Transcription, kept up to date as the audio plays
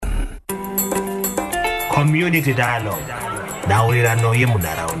Community dialogue. Naurirano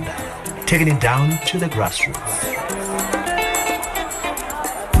yemunaraunda. Taking it down to the grassroots.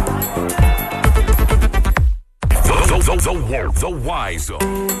 The wise.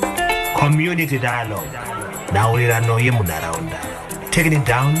 Community dialogue. Naurirano yemunaraunda. Taking it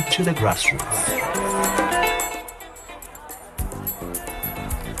down to the grassroots.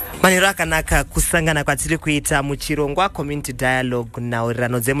 Maniro akanaka kusangana kwatiri kuita muchirongwa community dialogue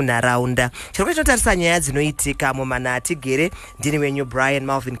naurirano dzemunharaunda. Chirongwa chinotarisa nyaya dzinoitika mumanati gere. Ndini wenyu Brian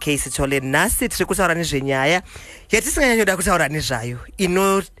Malvin Case Chole. Nhasi tiri kutaura nezvenyaya yatisinganyanyoda kutaura nezvayo.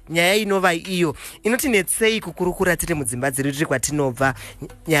 Nyaya inova iyo inotinetsei kukurukura tiri mudzimba dzedu tiri kwatinobva,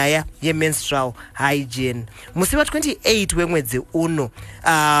 nyaya yemenstrual hygiene. Musi wa 28 wemwedzi uno,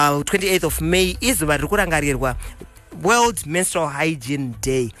 28th of May, izuva riri kurangarirwa World Menstrual Hygiene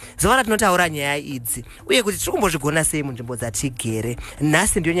Day. Zuva ratinotaura nyaya idzi uye kuti tiri kumbozvigona sei munzvimbo dzatigere.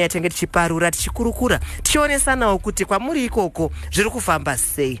 Nhasi ndiyo nyaya tenge tichiparura, tichikurukura, tichionesanawo kuti kwamuri ikoko zviri kufamba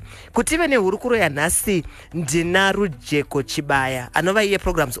sei. Kuti ive nehurukuro yanhasi, ndina Rujeko Chibaya anova iye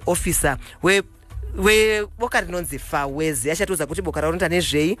programs officer boka rinonzi Fawezi. Achatiudza kuti boka raunota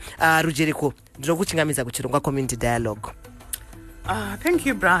nezvei. Rujeriko, ndinokuchingamidza kuchirongwa community dialogue. Thank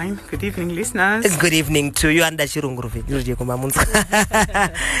you, Brian. Good evening, listeners. Good evening to you. Anda chirungu Rujeko mamunza.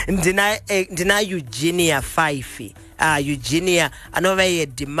 Ndina Eugenia Faifi. Eugenia anova iye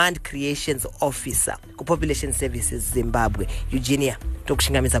demand creations officer ku Population Services Zimbabwe. Eugenia,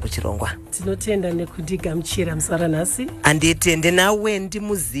 tokuchingamidza kuchirongwa. Tinotenda nekudigamuchira musara nhasi. Anditi ndina Wendi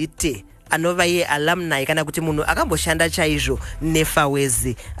Muzite anova iye alumni kana kuti munhu akamboshanda chaizvo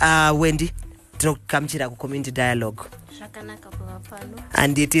neFawezi. Wendi, tinokugamuchira ku community dialogue.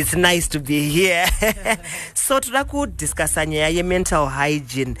 And it's nice to be here. So toda kudiscussa nyaya yemental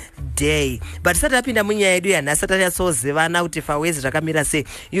hygiene day. But tisati tapinda munyaya yedu yanhasi tanyatsoziva kuti Fawezi zvakamira sei.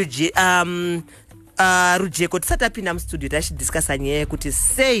 Rujeko, tisati tapinda mustudio tachidiscussa nyaya yekuti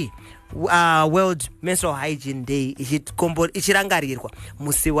sei World Menstrual Hygiene Day ichirangarirwa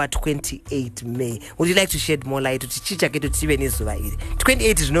musi wa 28 May. Would you like to shed more light kuti chichake tive nezuva iri?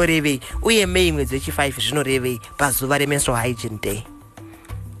 28 zvinorevei uye May mwedzi wechi5 zvinorevei pazuva reMenstrual Hygiene Day?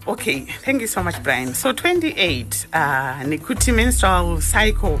 Okay, thank you so much, Brian. So 28, nekuti menstrual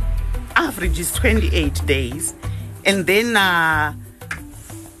cycle average is 28 days, and then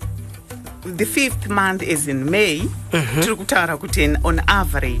the 5th month is in May. Tiri kutaura kuti on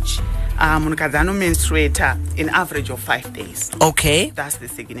average munhukadzi anomenstruata in average of 5 days. Okay, that's the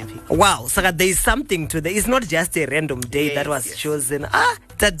significance. Wow, so there is something to that. It's not just a random day that was chosen.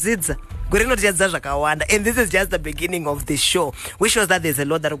 Tadzidza gorinotiadza zvakawanda, and this is just the beginning of the show, which shows that there's a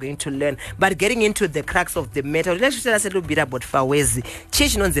lot that we're going to learn. But getting into the crux of the matter, let's tell us a little bit about Fawezi. Chii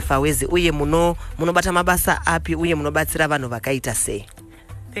chinonzi Fawezi uye munobata mabasa api uye munobatsira vanhu vakaita sei?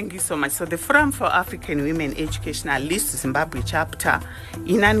 Thank you so much. So the Forum for African Women Educational List Zimbabwe chapter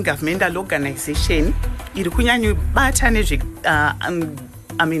in non-governmental organization iri kunyanyobata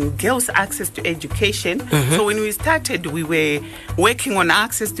girls' access to education. So when we started, we were working on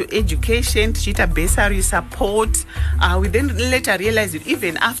access to education, tichita bursary support. We then later realized that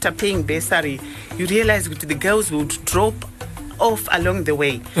even after paying bursary, you realize that the girls would drop off along the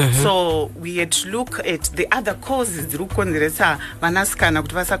way. So we had to look at the other causes dzirikukonzeresa vanasikana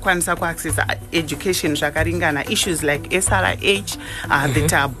kuti vasakwanisa kuaccess education zvakaringana, issues like SRH, the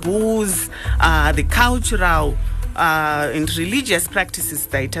taboos, the cultural and religious practices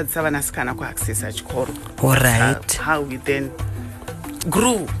dzaitadzisa vanasikana kuaccessa chikoro. All right. How we then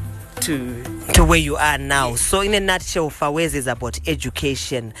grew to where you are now. So in a nutshell, Fawezi is about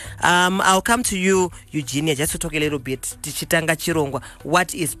education. I'll come to you, Eugenia, just to talk a little bit. Tichitanga chirongwa,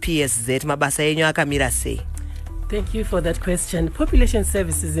 what is PSZ? Mabasa yenyu akamira sei? Thank you for that question. Population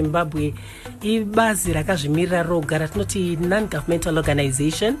Services Zimbabwe ibazi rakazvimirira roga ratinoti non-governmental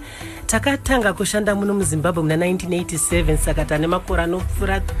organization. Takatanga kushanda muno muZimbabwe muna 1987, saka tane makore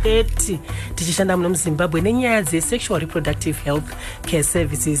anopfuura 30 tichishanda muno muZimbabwe nenyaya dze-sexual reproductive health care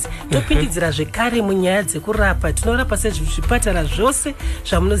services. Topindidzira zvekare munyaya dzekurapa. Tinorapa sezvipatara zvose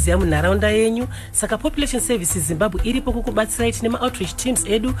zvamunoziva munharaunda yenyu. Saka Population Services Zimbabwe iripo kukubatsirai. Tine ma-outreach teams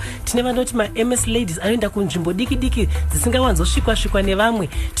edu, tine vanoti ma-MS ladies anoenda kunzvimbo diki dzisingawanzosvikwa nevamwe.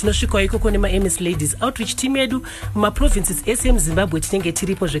 Tinosvikawo ikoko nema-MS ladies. Outreach team yedu mumaprovinces ese muZimbabwe tinenge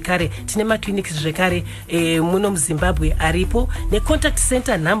tiripo zvekare. Tine maclinics zvekare muno muZimbabwe aripo, necontact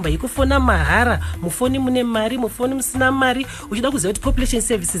center number yekufona mahara, mufoni mune mari, mufoni musina mari. Uchida kuziva kuti Population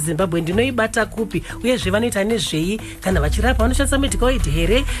Services Zimbabwe ndinoibata kupi uyezve vanoita nezvei, kana vachirapa vanoshandisa medical aid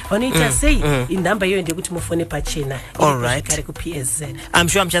here, vanoita sei. Inhamba iyoyo ndeyekuti mufone pachena. All right. Zvekare ku PSZ. I'm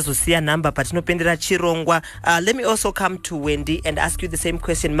sure muchazosiya number patinopendera chirongwa. let me also come to Wendy and ask you the same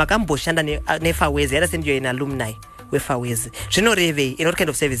question. Makamboshanda neFawezi. I understand you're an alumni with Fawezi. Zvinorevei, what kind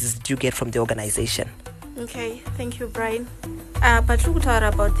of services do you get from the organization? Okay, thank you, Brian. Patiri kutaura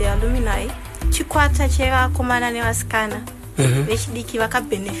about the alumni, chikwata chevakomana nevasikana vechidiki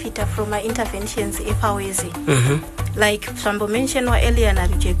vakabenefita from our interventions eFawezi. Like Sambo mentioned earlier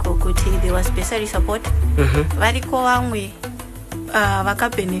naRujeko kuti there was bursary support. Variko vamwe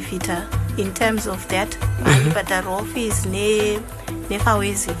vakabenefita in terms of that. Varibhadhara office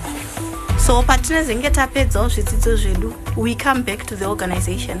neFawezi. So patinezenge tapedzawo zvidzidzo zvedu, we come back to the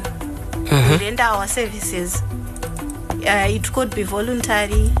organization. We render our services. It could be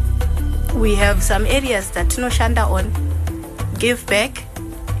voluntary. We have some areas that tinoshanda on. Give back.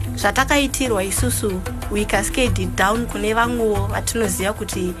 Zvatakaitirwa isusu, we cascade it down kune vamwewo vatinoziva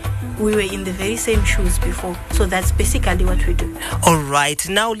kuti we were in the very same shoes before. So that's basically what we do. All right,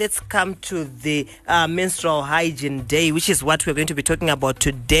 now let's come to the menstrual hygiene day, which is what we're going to be talking about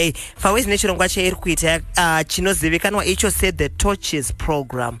today. Fawezi nechirongwa chairi kuita chinozivikanwa icho said the Torches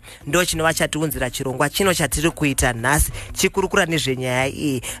program. Ndo chinova chatiunzira chirongwa chino chatiri kuita nhasi chikurukura nezvenyaya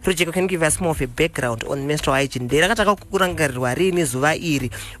iyi. Rujeko, can you give us more of a background on menstrual hygiene day? Rakataka kurangarirwa rini zuva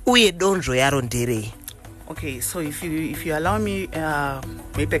iri uye donzvo yaro nderei? Okay, so if you allow me,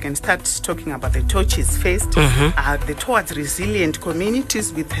 maybe I can start talking about the Torches first. The Towards Resilient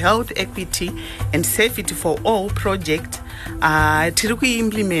Communities with Health Equity and Safety for All project. Tiri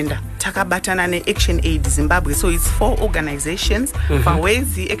kuimplementa takabatana neAction Aid Zimbabwe. So it's 4 organizations: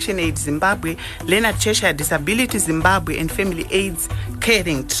 Fawezi, Action Aid Zimbabwe, Leonard Cheshire Disability Zimbabwe, and Family AIDS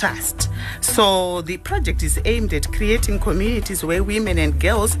Caring Trust. So the project is aimed at creating communities where women and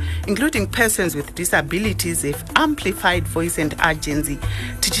girls, including persons with disabilities, have amplified voice and urgency.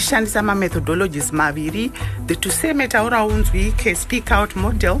 Tichishandisa methodologies maviri, the Tusemetaura Unzwi Speak Out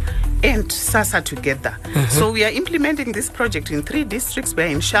model and SASA together. So we are implementing this project in 3 districts. We are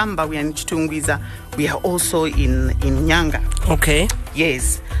in Shamba, we are in Chitungwiza, we are also in Nyanga. Okay.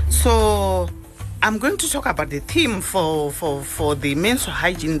 Yes. So I'm going to talk about the theme for the Menstrual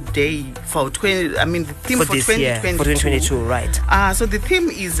Hygiene Day for the theme for this 2022. year, for 2022, right? So the theme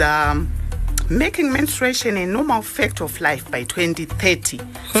is making menstruation a normal fact of life by 2030.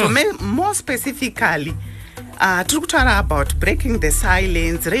 So more specifically, Trukutara about breaking the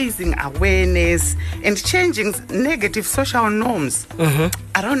silence, raising awareness, and changing negative social norms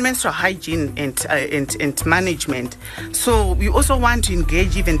around menstrual hygiene and management. So we also want to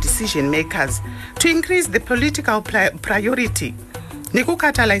engage even decision makers to increase the political priority.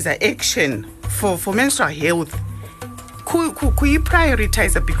 Nikukatalize action for menstrual health. We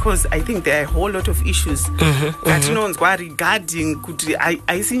prioritize because I think there are a whole lot of issues that regarding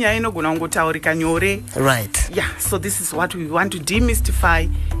right. Yeah, so this is what we want to demystify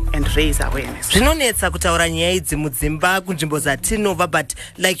and raise awareness. Zvinonetsa kutaura nyaya idzi mudzimba kunzvimbo dzatinobva, but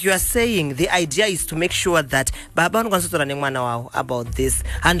like you are saying, the idea is to make sure that baba anokwanisa kutaura nemwana wavo about this.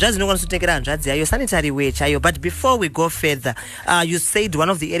 Hanzvadzi inokwanisa kutengera hanzvadzi yayo sanitary wear chayo. But before we go further, you said one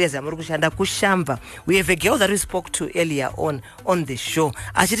of the areas yamuri kushanda kuShamva. We have a girl that we spoke to earlier on the show.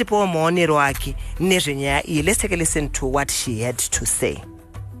 Achitipawo maonero ake nezvenyaya iyi. Let's take a listen to what she had to say.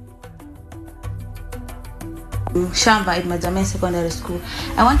 Shamba at Madzamai Secondary School.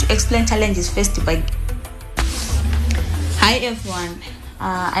 I want to explain challenges faced by... Hi everyone,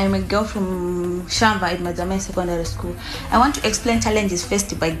 I'm a girl from Shamba at Madzamai Secondary School. I want to explain challenges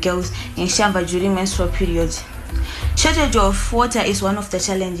faced by girls in Shamba during menstrual periods. Shortage of water is one of the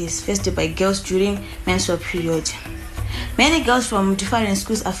challenges faced by girls during menstrual period. Many girls from different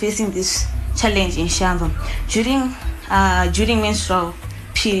schools are facing this challenge in Shamba during menstrual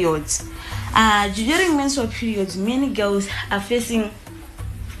periods. During menstrual periods, many girls are forced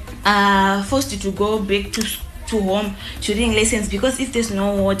to go back to home during lessons because if there's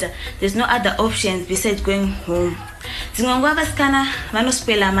no water, there's no other options besides going home. Dzimwe vasikana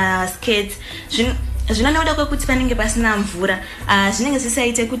vanospela maskets zvinonoda kwekuti panenge pasina mvura zvinenge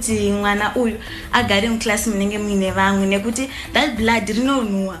zvisaite kuti mwana uyu agare muklasi munenge muine vamwe nekuti that blood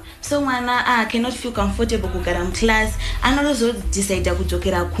rinonhuwa, so mwana cannot feel comfortable kugara muklasi, anozodecide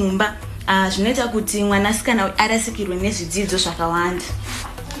kudzokera kumba. Zvinoita kuti mwanasikana arasikirwe nezvidzidzo zvakawanda.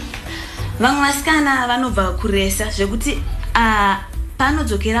 Vamwe vasikana vanobva kuresa zvekuti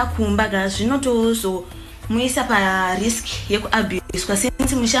panodzokera kumba kana zvinotozomuisa parisk yekuabuswa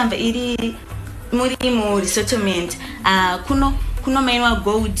since muShamva iri muri resettlement. Kunomainwa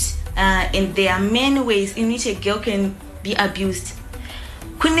gold and there are many ways in which a girl can be abused.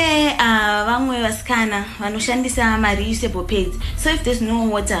 Kune vamwe vasikana vanoshandisa reusable pads. So if there's no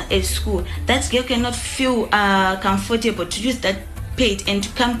water at school, that girl cannot feel comfortable to use that paid and to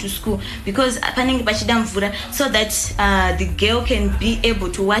come to school because panenge pachida mvura, so that the girl can be able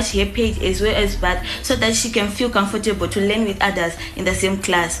to wash her page as well as bath, so that she can feel comfortable to learn with others in the same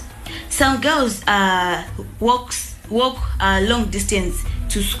class. Some girls walk long distance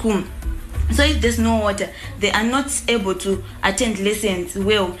to school. So if there's no water, they are not able to attend lessons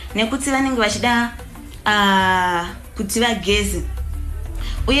well. Nekuti vanenge vachida kuti vageze.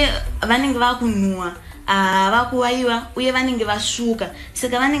 Uye vanenge vakunwa, vakuwaiwa, uye vanenge vasvuka.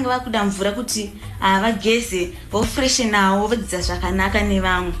 Saka vanenge vakuda mvura kuti vageze, vofreshenawo, vodzidza zvakanaka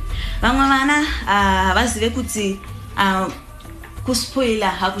nevamwe. Vamwe vana vazive kuti kuspoila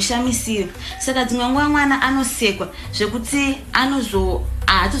hakushamisiri. Saka dzimwe nguva mwana anosekwa zvekuti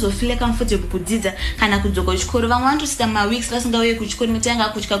atozofile comfortable kudzidza kana kudzoka kuchikoro. Vamwe vanotosvika maweeks vasingauye kuchikoro nekuti anga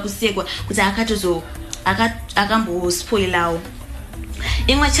kutya kusekwa kuti akambospoilawo.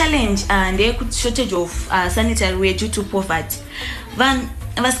 Imwe challenge ndeyekuti shortage of sanitary ware due to poverty.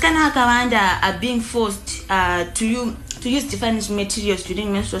 Vasikana vakawanda are being forced to use different materials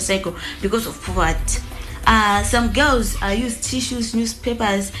during menstrual cycle because of poverty. Some girls use tissues,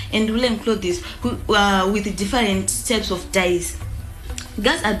 newspapers, and woolen clothes with different types of dyes.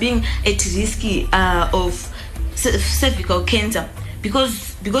 Girls are being at risk of cervical cancer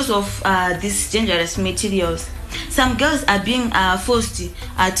because of these dangerous materials. Some girls are being forced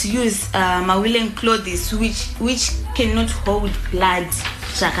to use woolen clothes which cannot hold blood.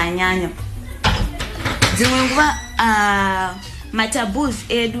 Zvakanyanya. Dzimwe nguva mataboos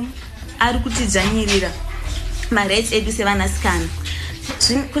edu ari kutidzvanyirira marights edu sevanasikana.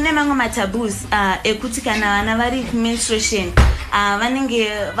 Kune mamwe mataboos ekuti kana vana vari kumenstruation vanenge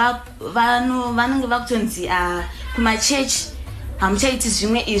vakutonzi kumachechi hamuchaiti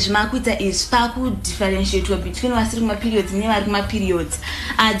zvimwe izvi makuita izvi pakudifferentiate between vasiri kumaperiods nevari kumaperiods.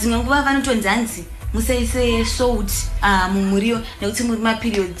 Dzimwe nguva vanotonzi hanzi musaise salt mumuriwo nekuti muri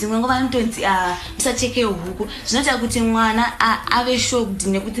maperiods. Dzimwe nguva vanotonzi musacheke huku. Zvinoita kuti mwana ave shocked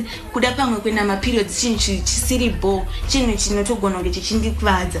nekuti kuda pamwe kuenda maperiods chinhu chisiri bo, chinhu chinotogona kunge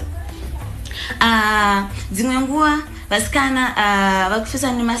chichindikuvadza. Dzimwe nguva vasikana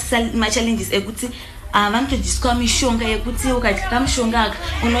vakufesa nemachallenges ekuti vanotodyiswa mishonga yekuti ukadya kamushonga aka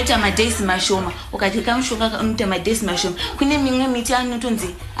unoita madays mashoma, ukadya kamushonga aka unoita madays mashoma. Kune mimwe miti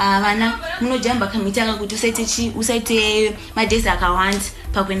anotonzi vana munojamba kamiti aka kuti usaite madays akawanda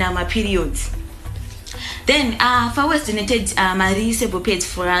pakuenda maperiods. Then flowers donated reusable pads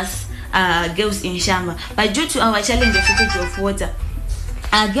for us girls in Shamba, but due to our challenge of shortage of water,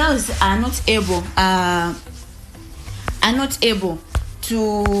 girls are not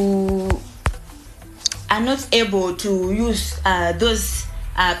able to use those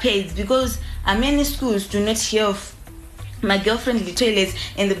pads because many schools do not have my girlfriendly toilets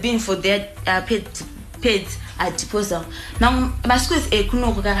in the bin for their pads at disposal. Now maschools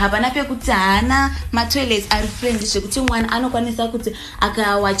ekunoko hapana pekuti hana matoilets ari friendly zvekuti mwana anokwanisa kuti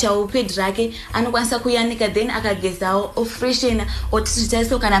akawachawo pad rake anokwanisa kuyanika then akagezawo ofreshena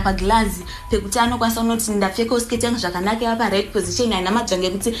otizvitaiso kana paglazi pekuti anokwanisa kunoti ndapfeka sketi yangu zvakanaka apa right position haina madzvange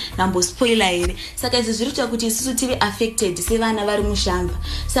kuti ndambospoila here. Saka izvi zviri kuita kuti isusu tive affected sevana vari mushamba.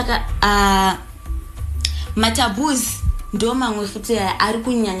 Saka mataboos ndo mamwe futi ari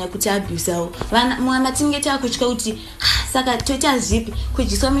kunyanya kuti abusawo mwana tinge takutya kuti saka toita zipi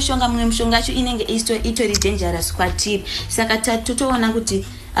kudyiswa mishonga mumwe mishonga yacho inenge itori dangerous kwatiri. Saka totoona kuti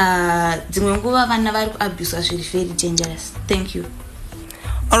dzimwe nguva vana vari kuabuswa zviri very dangerous. Thank you.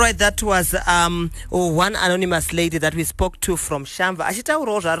 All right, that was one anonymous lady that we spoke to from Shamba.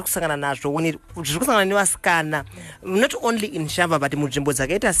 Achitaurawo zvaari kusangana nazvo zviri kusangana nevasikana not only in Shamba but munzvimbo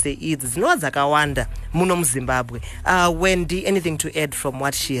dzakaita seidzi dzinova dzakawanda muno muZimbabwe. Wendy, anything to add from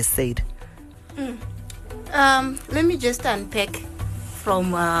what she has said? Let me just unpack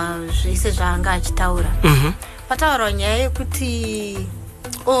from zvese zvaanga achitaura. Pataura nyaya yekuti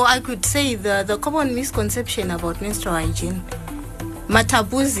I could say the common misconception about menstrual hygiene.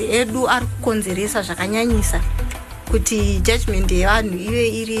 Matabuzi edu ari kukonzeresa zvakanyanyisa kuti judgment yevanhu ive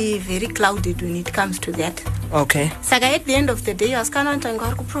iri very clouded when it comes to that. Okay. Saka at the end of the day vasikana vanotanga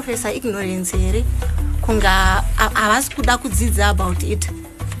vari kuprofesa ignorance here kunga havasi kuda kudzidza about it,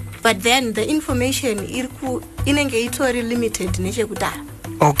 but then the information inenge itori limited nechekudara.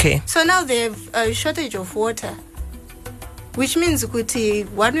 Okay. So now they have a shortage of water, which means kuti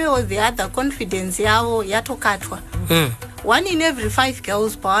one way or the other confidence yavo yatokatwa. 1 in every 5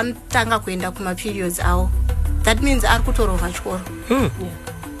 girls pavanotanga kuenda kuma periods avo, that means ari kutorova chikoro.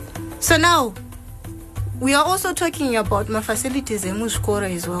 So now we are also talking about my facilities emuzvikoro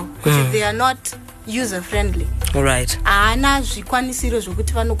as well, because they are not user friendly. All right. Haana zvikwanisiro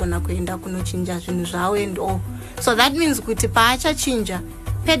zvokuti vanogona kuenda kunochinja zvinhu zvavo and all. so that means kuti paachachinja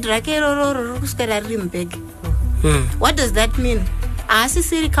ped rake iroro riri kuswera riri mubhegi. What does that mean?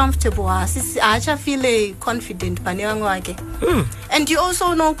 Haasisiri comfortable, haachafeel confident pane vamwe vake. And you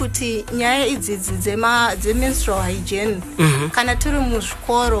also know kuti nyaya idzidzi dzemenstrual hygiene kana tiri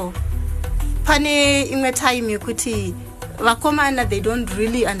muzvikoro pane imwe time yekuti vakomana they don't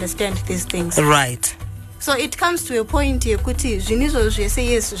really understand these things. Right. So it comes to a point yekuti zvinizvo zvese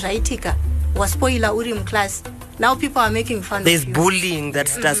yes zvaitika waspoila uri muclass. Now people are making fun There's of you. bullying that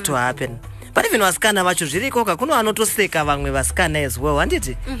starts to happen. But even vasikana vacho zvirikoka kuno vanotoseka vamwe vasikana as well,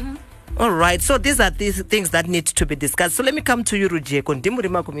 handiti? All right, so these are these things that need to be discussed. So let me come to you, Rujeko,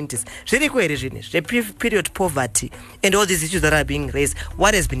 ndimurima communities. Zviriko here zvinezvi, the period poverty and all these issues that are being raised.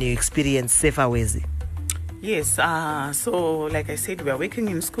 What has been your experience, Sefawezi? Yes, so like I said, we are working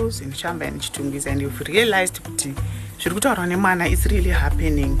in schools in Chamba and Chitungis, and we've realized that it's really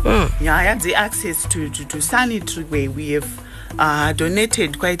happening. Yeah, the access to sanitary way. We have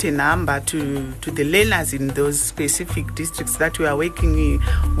donated quite a number to the learners in those specific districts that we are working in.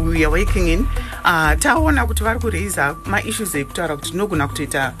 Taona kuti vari kureisa ma-issues ekutaura kuti tinogona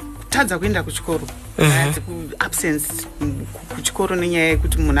kutoita kutadza kuenda kuchikoro, absence kuchikoro nenyaya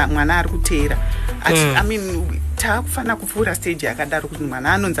yekuti mwana ari kuteera. I mean, taakufana kupfuura stage yakadaro kuti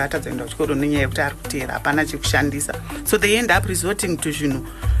mwana anonzi atadza kuenda kuchikoro nenyaya yekuti ari kuteera, hapana chekushandisa. So they end up resorting to zvinhu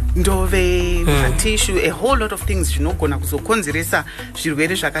ndove, tissue, a whole lot of things zvinogona kuzokonzeresa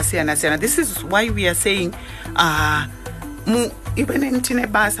zvirwere zvakasiyana siyana. This is why we are saying even in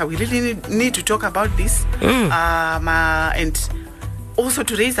Tinebasa, we really need to talk about this and also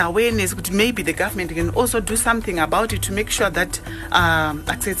to raise awareness that maybe the government can also do something about it to make sure that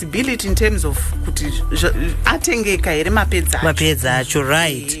accessibility in terms of atengeka here mapedza acho,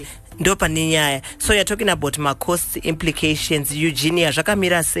 right? Ndo pane nyaya. So you're talking about my cost implications. Eugenia,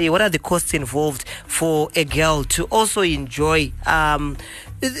 zvakamira sei, what are the costs involved for a girl to also enjoy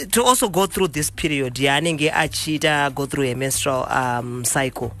to also go through this period, yanenge achita go through a menstrual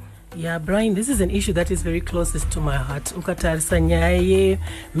cycle? Yeah, Brian, this is an issue that is very closest to my heart. Ukatarisa nyaya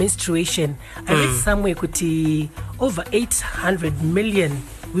menstruation. I read somewhere kuti over 800 million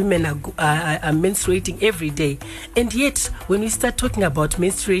women are menstruating every day. And yet, when we start talking about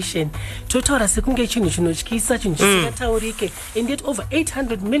menstruation, totaura sekunge chinhu chinotyisa, chinhu chisingataurike. And yet, over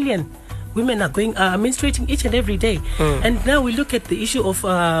 800 million women are menstruating each and every day. And now we look at the issue of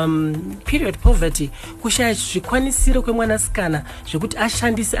period poverty. Kushaya zvikwanisiro kwemwanasikana zvekuti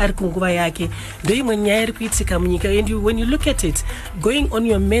ashandise ari kunguva yake ndoimwe nyaya iri kuitika munyika. And when you look at it, going on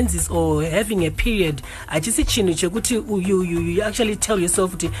your menses or having a period hachisi chinhu chekuti you actually tell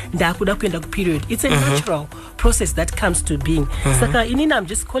yourself kuti ndakuda kuenda kuperiod. It's a natural process that comes to being. Saka inini, I'm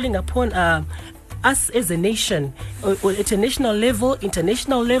just calling upon us as a nation, or at a national level,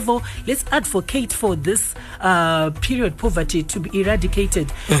 international level, let's advocate for this period poverty to be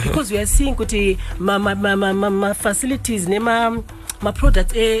eradicated. Because we are seeing kuti ma facilities ma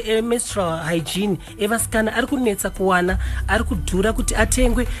products menstrual hygiene evasikana ari kunetsa kuwana, ari kudhura kuti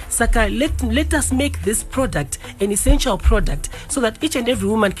atengwe. Saka let us make this product an essential product so that each and every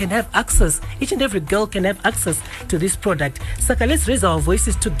woman can have access, each and every girl can have access to this product. Saka let's raise our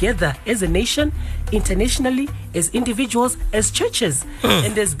voices together as a nation, internationally, as individuals, as churches,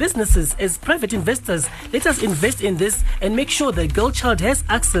 and as businesses, as private investors. Let us invest in this and make sure the girl child has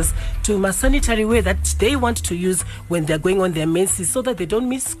access to a sanitary way that they want to use when they're going on their menses, so that they don't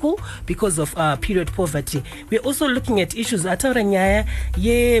miss school because of period poverty. We're also looking at issues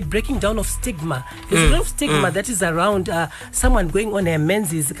breaking down of stigma. There's a lot of stigma that is around someone going on their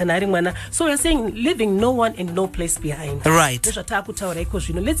menses. So we're saying leaving no one and no place behind. Right.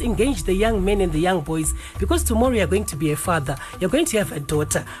 Let's engage the young men and the young boys, because tomorrow you're going to be a father, you're going to have a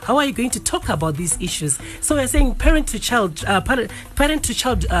daughter. How are you going to talk about these issues? So we're saying parent to child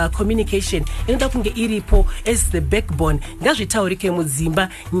communication iripo as the backbone. Mudzimba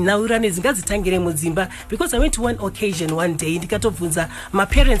naurane dzingadzitangire mudzimba. Because I went to one occasion one day ndikatobvunza my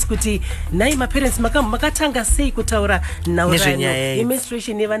parents kuti nai my parents makatanga sei kutaura naurane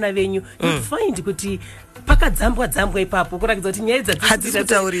menstruation nevana venyu. You find kuti pakadzambwa ipapo kurakidza kuti nyaya idzi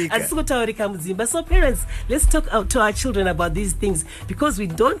hadzikutaurika mudzimba. So parents, let's talk to our children about these things, because we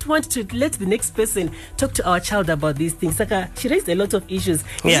don't want to let the next person talk to our child about these things. Saka she raised a lot of issues.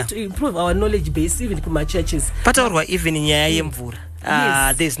 We need to improve our knowledge base even kuma churches. Pataurwa even nyaya yemvura.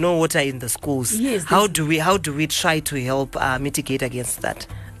 Yes. There's no water in the schools. Yes, how do we try to help mitigate against that?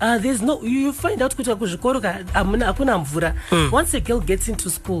 there's no, you find out kuti kuzvikoro hakuna mvura. Once a girl gets into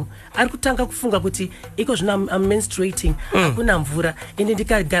school, ari kutanga kufunga kuti iko zvino I'm menstruating, hakuna mvura, ende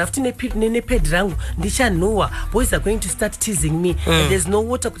ndikagara futi nepad rangu ndichanhuwa, boys are going to start teasing me, and there's no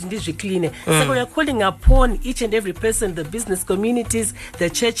water kuti ndizviclean. So we are calling upon each and every person, the business communities, the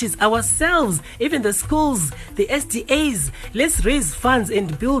churches, ourselves, even the schools, the SDAs. Let's raise funds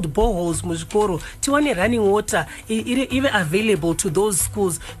and build boreholes muzvikoro, tiwane running water even available to those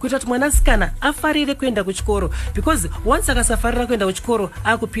schools, kuita kuti mwanasikana afarire kuenda kuchikoro, because once akasafarira kuenda kuchikoro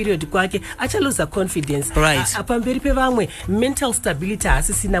period kwake achaluza confidence, pamberi pevamwe mental stability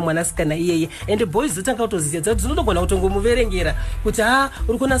asisina mwanasikana iyeye, and boys zotanga kutoziva kuti dzinotogona kutongomuverengera kuti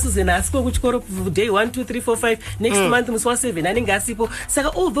uri kuona Suzana asiko kuchikoro day 1 2 3 4 5 next month musi wa 7 anenge asipo.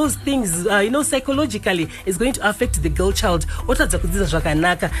 Saka all those things psychologically is going to affect the girl child, otadza kudzidza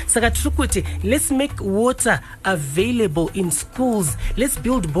zvakanaka. Saka tiri kuti let's make water available in schools, let's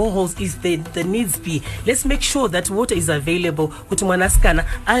build boreholes if the needs be, let's make sure that water is available kuti mwanasikana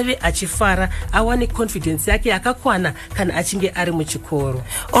ave achifara, awane confidence yake yakakwana kana achinge ari muchikoro.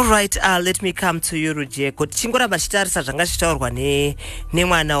 All right, let me come to you Rujeko. Tichingoramba chitarisa zvanga chitaurwa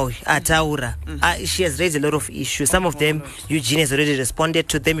nemwana uyu ataura. She has raised a lot of issues. Some of them Eugene has already responded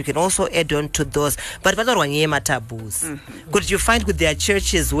to them. You can also add on to those. But pataurwa nyema taboos. Could you find with their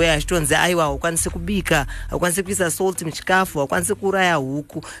churches where achitonzi aiwa ukwanise kubika, ukwanise kuisa salt muchikafu, ukwanise kuraya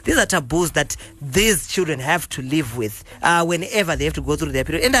huku. These are taboos that these children have to live with whenever they have to go through their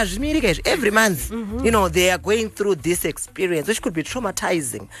period. And every month, they are going through this experience, which could be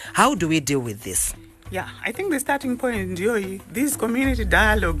traumatizing. How do we deal with this? Yeah, I think the starting point, these community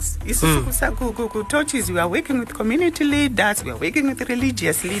dialogues, torches, we are working with community leaders, we are working with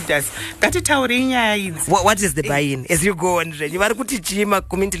religious leaders. What is the buy-in as you go on? You are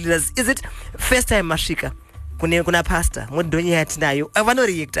community leaders. Is it first time mashika? Kuna pastor, they are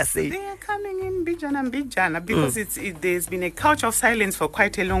coming in bijana because there's been a culture of silence for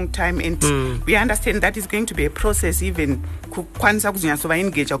quite a long time, and we understand that is going to be a process even but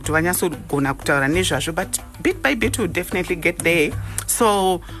bit by bit we'll definitely get there.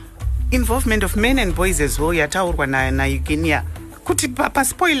 So involvement of men and boys as well yataurwa na Eugenia kuti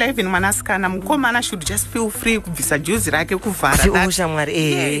paspoila even mwanasikana mukomana should just feel free kubvisa juzi rake kuvhara.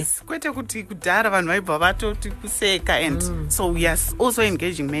 Yes, kwete kuti kudhara vanhu vaibva vatoti kuseka, and so we are also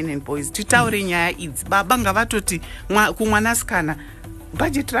engaging men and boys titaure nyaya idzi. Baba ngavatoti kumwanasikana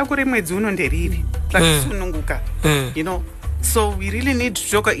budget rako remwedzi uno nderiri rakusununguka, so we really need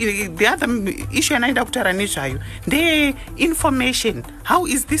to talk. The other issue anaenda kutaura nezvayo the information. How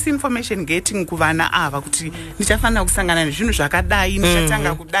is this information getting kuvana ava kuti ndichafanira kusangana nezvinhu zvakadai,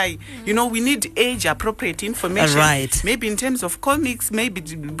 ndichatanga kudai? We need age appropriate information, maybe in terms of comics, maybe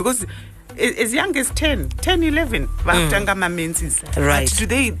because as young as 10, 11 vakutanga mamenses, but do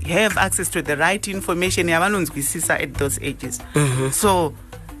they have access to the right information yavanonzwisisa at those ages? So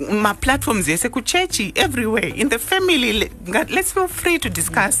my platforms yese kuchechi everywhere in the family, let's feel free to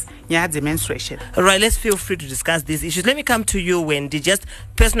discuss the menstruation. Right, let's feel free to discuss these issues. Let me come to you, Wendy. Just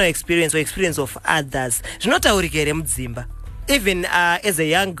personal experience or experience of others. Even as a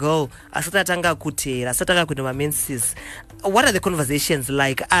young girl, asatanga kuno menses. What are the conversations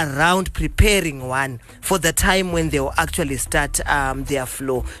like around preparing one for the time when they will actually start their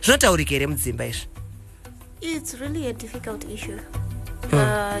flow? It's really a difficult issue.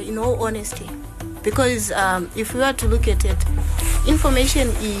 In all honesty, because if we were to look at it,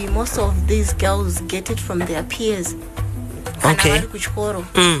 information, most of these girls get it from their peers. Okay.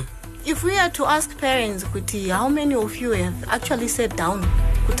 If we are to ask parents, how many of you have actually sat down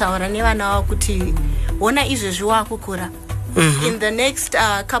in the next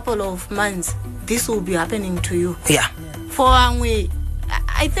couple of months, this will be happening to you? Yeah. For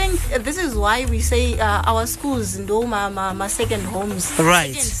I think this is why we say our schools my second homes,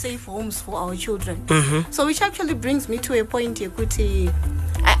 second safe homes for our children. So which actually brings me to a point here,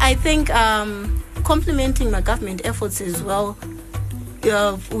 I think complementing my government efforts as well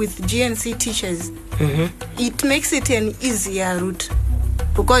with GNC teachers, it makes it an easier route,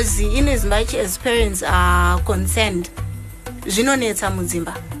 because in as much as parents are concerned,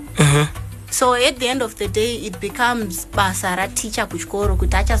 so at the end of the day, it becomes basara teacher kuchikoro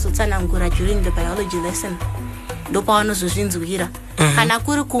kutacha sotsanangura during the biology lesson.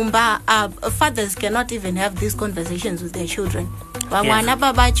 Kanakuri kumba, fathers cannot even have these conversations with their children. Right.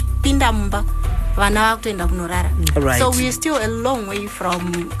 So we're still a long way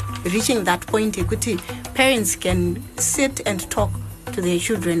from reaching that point. Parents can sit and talk to their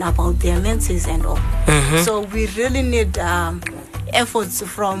children about their menses and all. So we really need efforts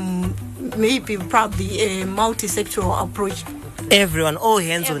from probably a multi-sectoral approach everyone, all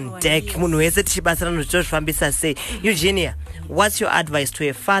hands on Everyone, deck. yes. Munhu wese tichibatsirana zvichozvifambisa sei. Eugenia, what's your advice to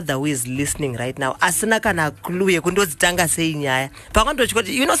a father who is listening right now asina kana clue yekundodzitanga sei nyaya pakandotya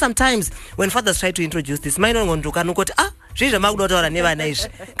kuti you know sometimes when fathers try to introduce this mainongondoka nokoti zvezvi makuda kutaura nevana izvi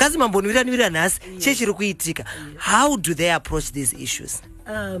kasi mambonwira nhasi chechiri kuitika. How do they approach these issues?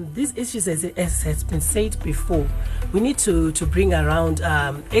 These issues, as has been said before, we need to bring around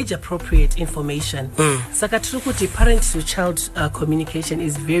age-appropriate information. Saka tiri parent-to-child communication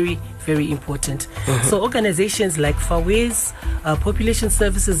is very, very important. So organizations like FAWEZ, Population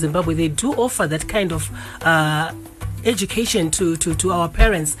Services Zimbabwe, they do offer that kind of education to our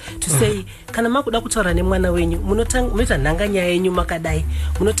parents to say kana makuda kutaura nemwana wenyu munoita nhanga nyaya yenyu makadai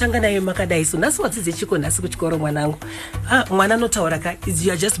munotanga naye makadai. So nhasi wadzidze chiko nhasi kuchikoro mwanangu mwana anotaura ka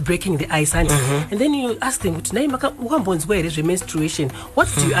you are just breaking the ice and then you ask them kuti nai wakambonzwa here zvemenstruation, what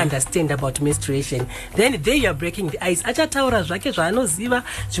do you understand about menstruation? Then there you are breaking the ice. Achataura zvake zvaanoziva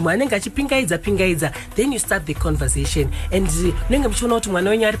zvimwe anenge achipingaidza then you start the conversation and unenge muchiona kuti mwana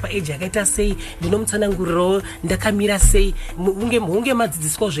wenyu ari paage yakaita sei, ndinomutsanangurirawo ndakamira sei. Hunge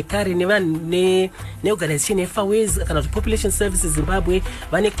madzidziswa zvekare neorganization yeFAWEZ kana kuti Population Services Zimbabwe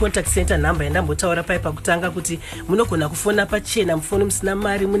vane contact center number yandambotaura pai pakutanga kuti munogona kufona pachena mufoni musina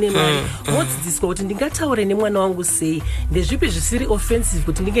mari mune mari modzidziswa kuti ndingataure nemwana wangu sei, ndezvipi zvisiri offensive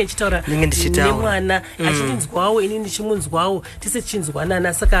kuti ndinge ndichitaura nemwana achindinzwawo ini ndichimunzwawo tise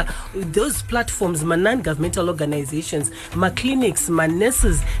tichinzwanana. Saka those platforms, non-governmental organizations, clinics,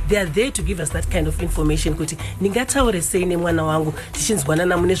 nurses, they are there to give us that kind of information kuti ndingataure sei nemwana wangu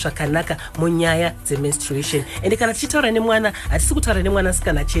tichinzwanana mune zvakanaka munyaya dzemenstruation. And kana tichitaura nemwana hatisi kutaura nemwana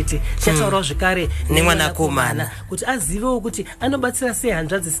sikana chete, tichataurawo zvekare nemwana komana kuti azivewo kuti anobatsira sei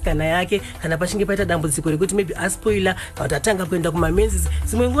hanzvadzi sikana yake kana pachinge paita dambudziko rekuti maybe aspoiler kana kuti atanga kuenda kumamenzi.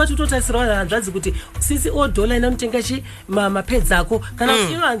 Dzimwe nguva tototarisirawo hanzvadzi kuti sisi $1 inotenga mapedzi ako kana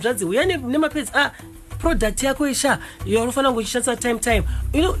kuti iwe hanzvadzi uya nemapedzi product yako isha yofanira kuchishandisa time.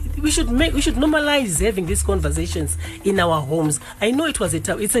 You know, we should normalize having these conversations in our homes. I know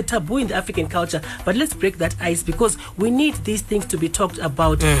it's a taboo in the African culture, but let's break that ice because we need these things to be talked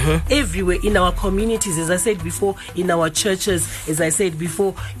about everywhere in our communities, as I said before, in our churches, as I said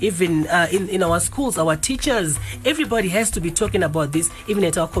before, even in our schools, our teachers. Everybody has to be talking about this, even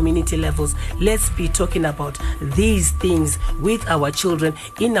at our community levels. Let's be talking about these things with our children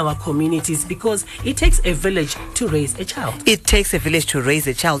in our communities because it takes a village to raise a child. It takes a village to raise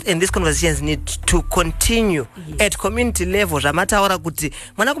a child, and these conversations need to continue at community level. Zvamataura kuti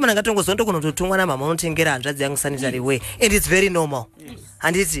mwanakomana ngatongozonda kunototungwa namama unotengera hanzvadzi yangu sanitary way, and it's very normal.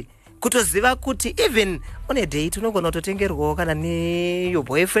 Handiti kutoziva kuti even on a date unogona kutotengerwawo kana neyo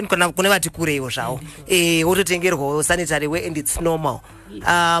boyfriend kana kune vati kureyo zvavo wototengerwawo sanitary way, and it's normal.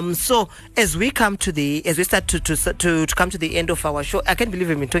 So as we start to come to the end of our show, I can't believe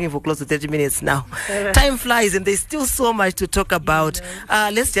we've been talking for close to 30 minutes now. Time flies and there's still so much to talk about.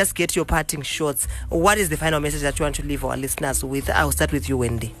 Let's just get your parting shots. What is the final message that you want to leave our listeners with? I'll start with you,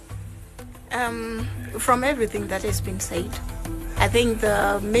 Wendy. From everything that has been said, I think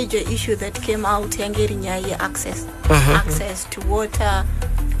the major issue that came out here getting access to water,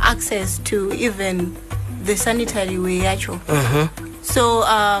 access to even the sanitary way actually. So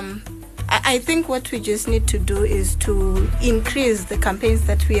I think what we just need to do is to increase the campaigns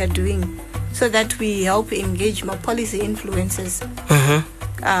that we are doing so that we help engage more policy influencers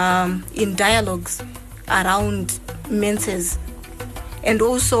in dialogues around menses, and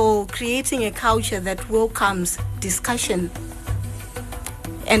also creating a culture that welcomes discussion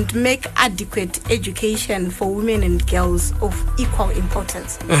and make adequate education for women and girls of equal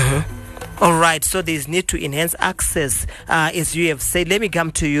importance. All right, so there's need to enhance access, as you have said. Let me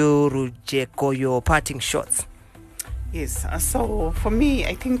come to you, Rujeko, your parting shots. Yes, so for me,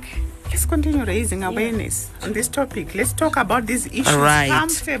 I think let's continue raising awareness on this topic. Let's talk about these issues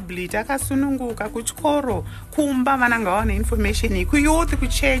comfortably. Takasununguka kuchikoro, kumba manangawana information, kuyouth,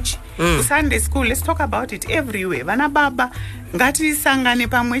 kuchurch, Sunday school. Let's talk about it everywhere. Vana baba, ngati sangane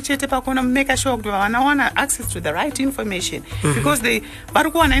pamwechete pakona make sure kuti vanawana access to the right information because the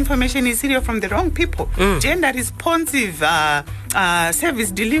varikuwana information is here from the wrong people. Gender responsive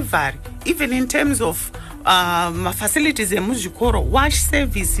service delivery, even in terms of facilities emuzvikoro, wash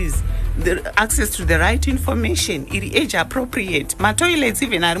services, the access to the right information, age appropriate, toilets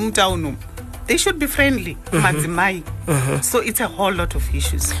even ari mutaunu, they should be friendly madzimai. So it's a whole lot of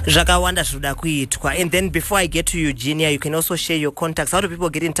issues. Zvakawanda zvinoda kuitwa. And then before I get to Eugenia, you can also share your contacts. How do people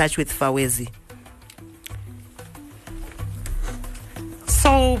get in touch with FAWEZ?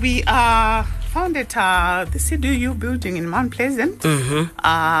 So we are found at the CDU building in Mount Pleasant.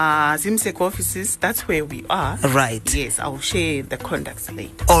 Zimsec offices, that's where we are. Right. Yes, I'll share the contacts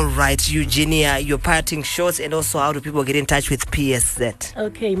later. All right, Eugenia, your parting shots, and also how do people get in touch with PSZ?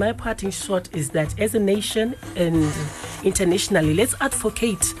 Okay, my parting shot is that as a nation and internationally, let's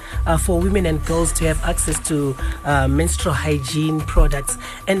advocate for women and girls to have access to menstrual hygiene products.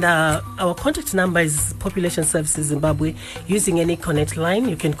 And our contact number is Population Services Zimbabwe. Using any connect line,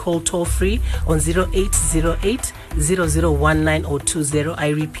 you can call toll free on 0808 0019 or 20. I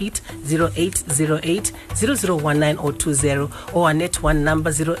repeat, 0808 0019 or 20, or our net one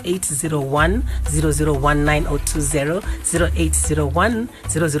number 0801 0019 or 20, 0801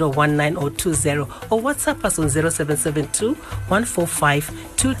 0019 or 20, or WhatsApp us on 0772 145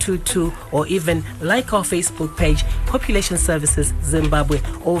 222, or even like our Facebook page, Population Services Zimbabwe,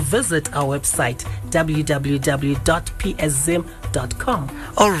 or visit our website www.pszim.com.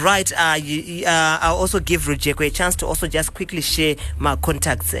 All right, I'll also give Rujeko a chance to also just quickly share my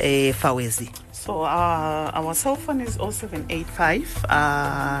contacts, Fawezi. So our cell phone is 0785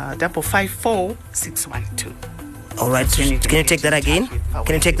 554 612. All right, can you take that again?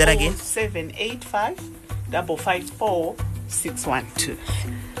 Can you take that again? 0785 554 612.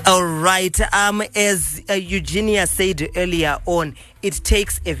 All right, as Eugenia said earlier on, it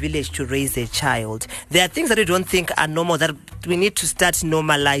takes a village to raise a child. There are things that we don't think are normal that we need to start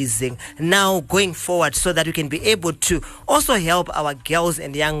normalizing now going forward, so that we can be able to also help our girls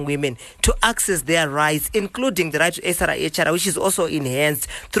and young women to access their rights, including the right to SRHR, which is also enhanced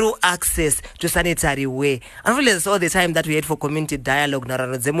through access to sanitary wear. I realize all the time that we had for community dialogue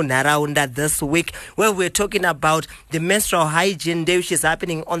this week, where we're talking about the menstrual hygiene day, which is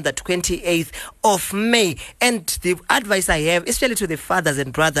happening on the 28th of May. And the advice I have, especially to the fathers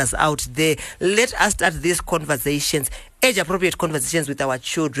and brothers out there, let us start these conversations, age-appropriate conversations with our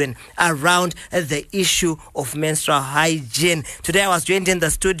children around the issue of menstrual hygiene. Today I was joined in the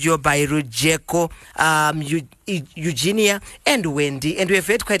studio by Rujeko, Eugenia and Wendy, and we have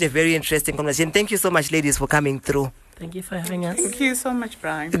had quite a very interesting conversation. Thank you so much, ladies, for coming through. Thank you for having us. Thank you so much,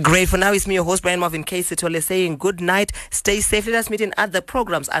 Brian. Great. For now, it's me, your host, Brian Marvin Casey-Tole, saying good night. Stay safe. Let us meet in other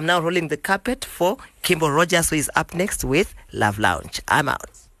programs. I'm now rolling the carpet for Kimbo Rogers, who is up next with Love Lounge. I'm out.